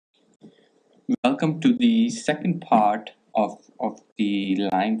Welcome to the second part of the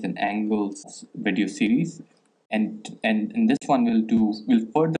lines and angles video series. And in this one we'll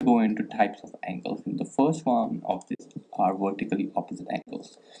further go into types of angles. And the first one of this are vertically opposite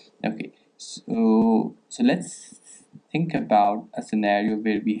angles. Okay, so let's think about a scenario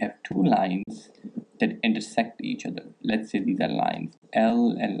where we have two lines that intersect each other. Let's say these are lines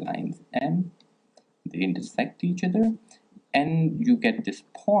L and lines M. They intersect each other, and you get this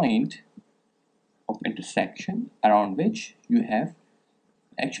point of intersection around which you have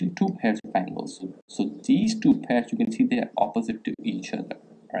actually two pairs of angles. So these two pairs, you can see they are opposite to each other,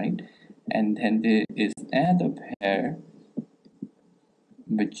 right? And then there is another pair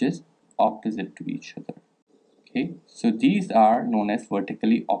which is opposite to each other. Okay, so these are known as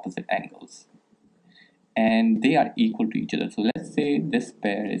vertically opposite angles, and they are equal to each other. So let's say this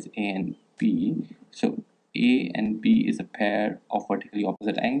pair is A and B. So A and B is a pair of vertically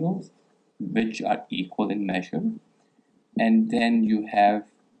opposite angles which are equal in measure. And then you have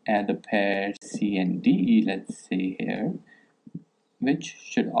the pair C and D, let's say here, which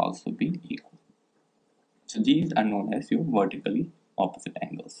should also be equal. So these are known as your vertically opposite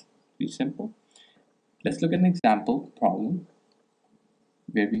angles. Pretty simple. Let's look at an example problem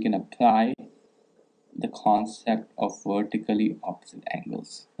where we can apply the concept of vertically opposite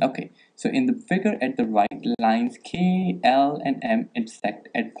angles. Okay, so in the figure at the right, lines K, L, and M intersect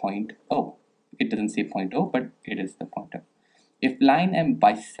at point O. It doesn't say point O, but it is the point O. If line M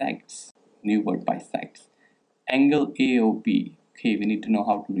bisects, new word bisects, angle AOB, okay, we need to know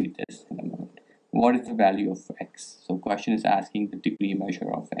how to read this in a moment. What is the value of x? So question is asking the degree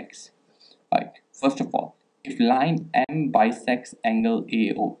measure of x. Right, first of all, if line M bisects angle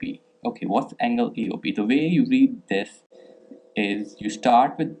AOB, okay, what's angle AOB? The way you read this is you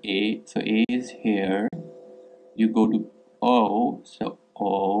start with A, so A is here, you go to O, so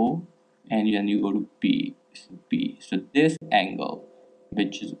O, and then you go to B, so B. So this angle,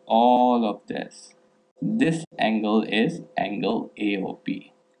 which is all of this angle is angle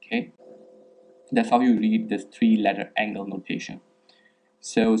AOB. Okay, that's how you read this three-letter angle notation.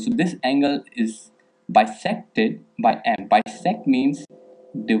 So this angle is bisected by M. Bisect means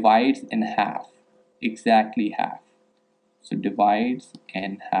divides in half, exactly half. So divides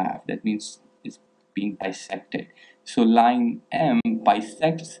in half, that means it's being bisected. So line M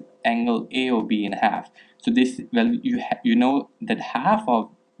bisects angle AOB in half. So this, well, you know that half of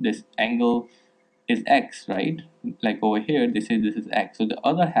this angle is x, right? Like over here, this is x. So the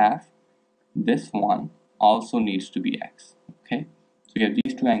other half, this one, also needs to be x. Okay, so you have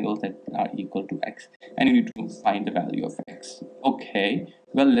these two angles that are equal to x, and you need to find the value of x. Okay,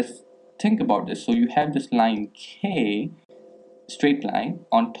 well, let's think about this. So you have this line K, straight line,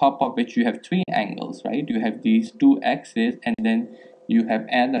 on top of which you have three angles, right? You have these two x's, and then you have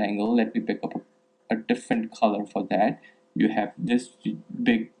another angle. Let me pick up a different color for that. You have this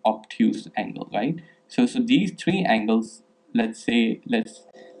big obtuse angle, right? So these three angles, let's say this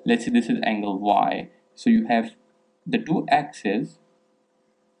is angle y. So you have the two x's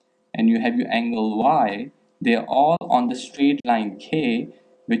and you have your angle y. They are all on the straight line K,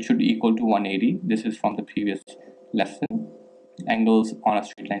 which should equal to 180. This is from the previous lesson. Angles on a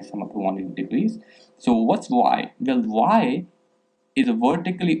straight line sum up to 180 degrees. So what's y? Well, y is a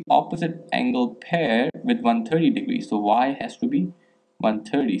vertically opposite angle pair with 130 degrees. So y has to be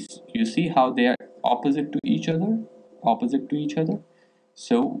 130. You see how they are opposite to each other? Opposite to each other.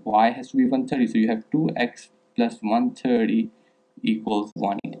 So y has to be 130. So you have 2x plus 130 equals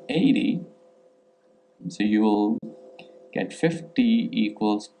 180. So you will get 50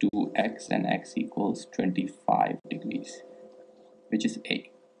 equals 2x and x equals 25 degrees, which is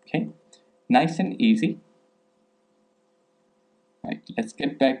A. Okay, nice and easy. Right, let's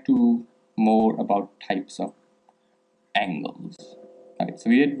get back to more about types of angles. Right, so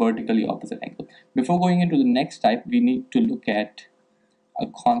we did vertically opposite angle. Before going into the next type, we need to look at a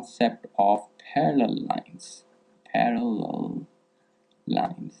concept of parallel lines. Parallel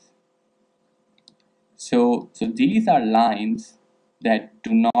lines. So these are lines that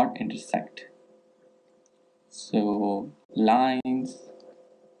do not intersect. So lines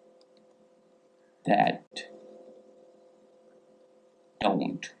that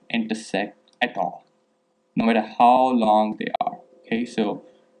don't intersect at all, no matter how long they are. Okay, so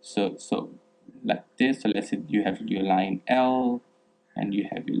like this. So let's say you have your line L and you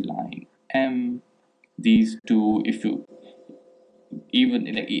have your line M. These two, if you even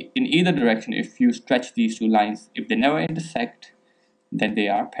in either direction, if you stretch these two lines, if they never intersect, then they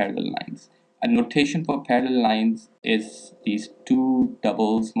are parallel lines. A notation for parallel lines is these two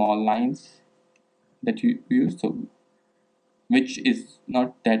double small lines that you use. So which is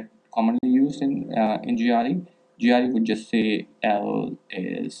not that commonly used in GRE. GRE would just say L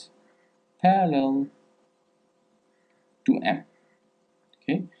is parallel to M.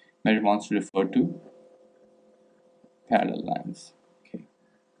 Okay, but it wants to refer to parallel lines. Okay,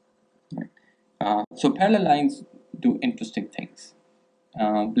 right. So parallel lines do interesting things.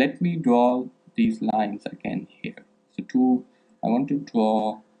 Let me draw these lines again here. So I want to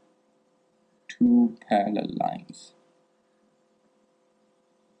draw two parallel lines.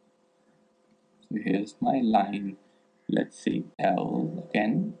 So here's my line, let's say L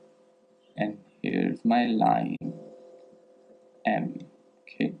again, and here's my line M.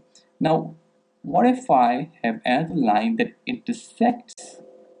 Okay. Now, what if I have another line that intersects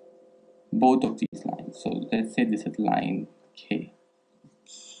both of these lines? So let's say this is line K.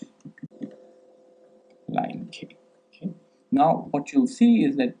 Line K. Okay. Now, what you'll see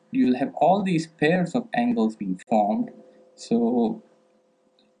is that you'll have all these pairs of angles being formed. So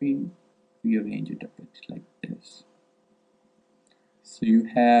let me rearrange it a bit like this. So you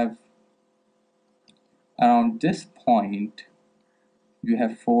have around this point, you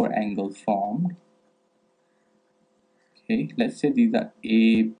have four angles formed. Okay, let's say these are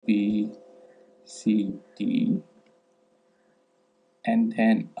A, B, C, D, and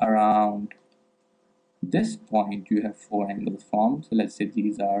then around this point you have four angles formed. So let's say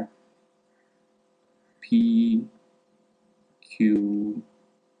these are P, Q,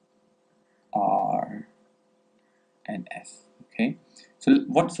 R, and S. Okay, so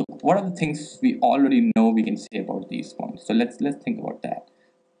what are the things we already know we can say about these points? So let's think about that.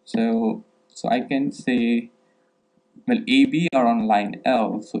 So I can say, well, AB are on line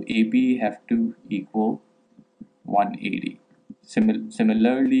L, so AB have to equal 180.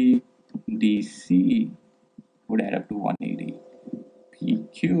 Similarly, DC would add up to 180.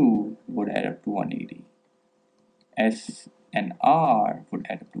 PQ would add up to 180. S and R would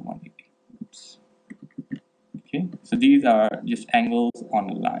add up to 180. Oops. Okay, so these are just angles on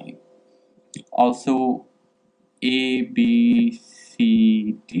a line. Also, A, B,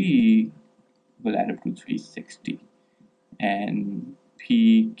 C, D will add up to 360. And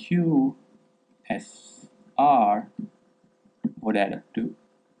P, Q, S, R would add up to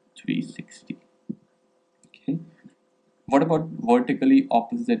 360. Okay. What about vertically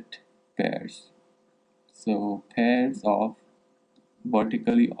opposite pairs? So pairs of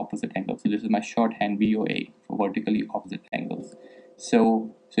vertically opposite angles. So this is my shorthand VOA for vertically opposite angles.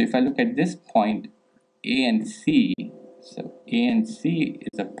 So if I look at this point A and C, so A and C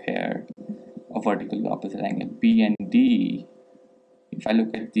is a pair of vertically opposite angle. B and D, if I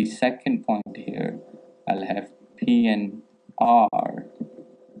look at the second point here, I'll have P and R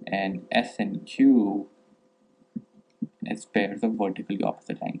and S and Q as pairs of vertically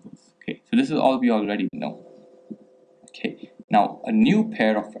opposite angles. Okay, so this is all we already know. Okay, now a new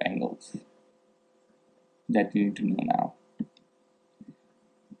pair of angles that we need to know now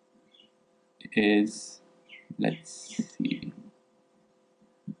is, let's see,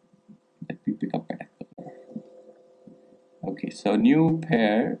 let me pick up better color. Okay, so new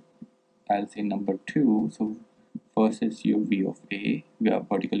pair, I'll say number 2. So first is your V of A, we have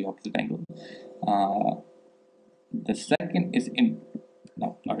vertically opposite angle. The second is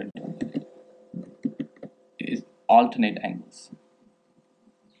is alternate angles.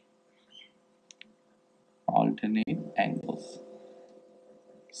 Alternate angles.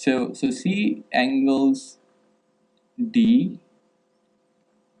 So see angles D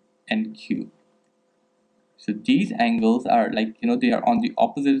and Q. So these angles are like, they are on the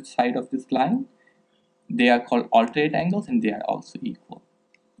opposite side of this line. They are called alternate angles and they are also equal.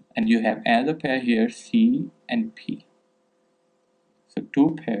 And you have another pair here, C and P. So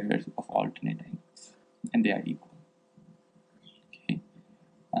two pairs of alternate angles and they are equal. Okay.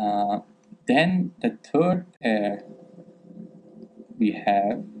 Then the third pair we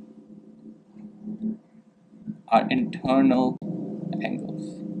have are internal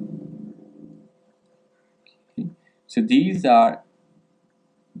angles. Okay. So these are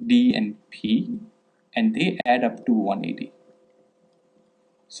D and P and they add up to 180.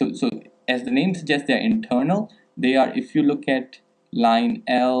 So as the name suggests, they are internal. They are, if you look at line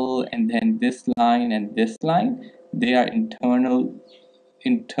L and then this line and this line, they are internally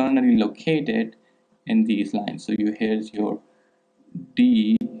located in these lines. So here's your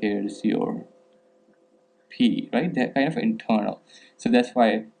D, here's your P, right? They're kind of internal. So that's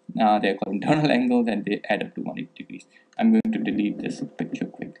why they're called internal angles and they add up to 180 degrees. I'm going to delete this picture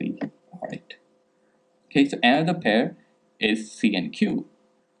quickly. All right. Okay, so another pair is C and Q.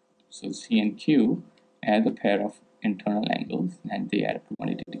 So C and Q add a pair of internal angles and they add up to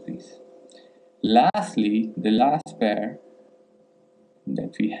 180 degrees. Lastly, the last pair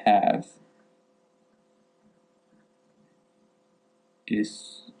that we have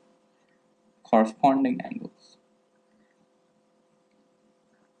is corresponding angles.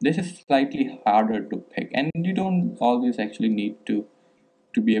 This is slightly harder to pick, and you don't always actually need to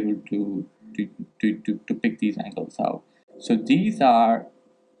be able to pick these angles out. So these are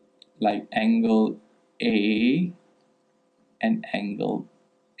like angle A and angle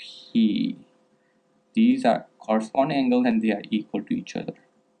P. These are corresponding angles and they are equal to each other.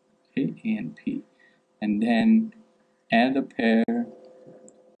 Okay, A and P. And then another pair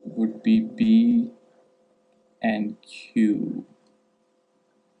would be B and Q.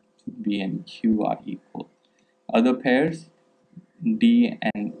 B and Q are equal. Other pairs, D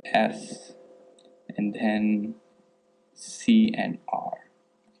and S, and then C and R.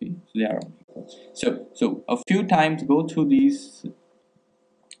 Okay, so they are equal. So a few times go through these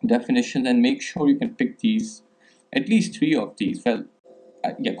definitions and make sure you can pick these, at least 3 of these. Well,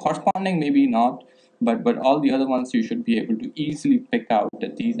 yeah, corresponding maybe not, but all the other ones you should be able to easily pick out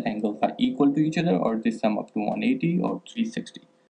that these angles are equal to each other, or they sum up to 180 or 360.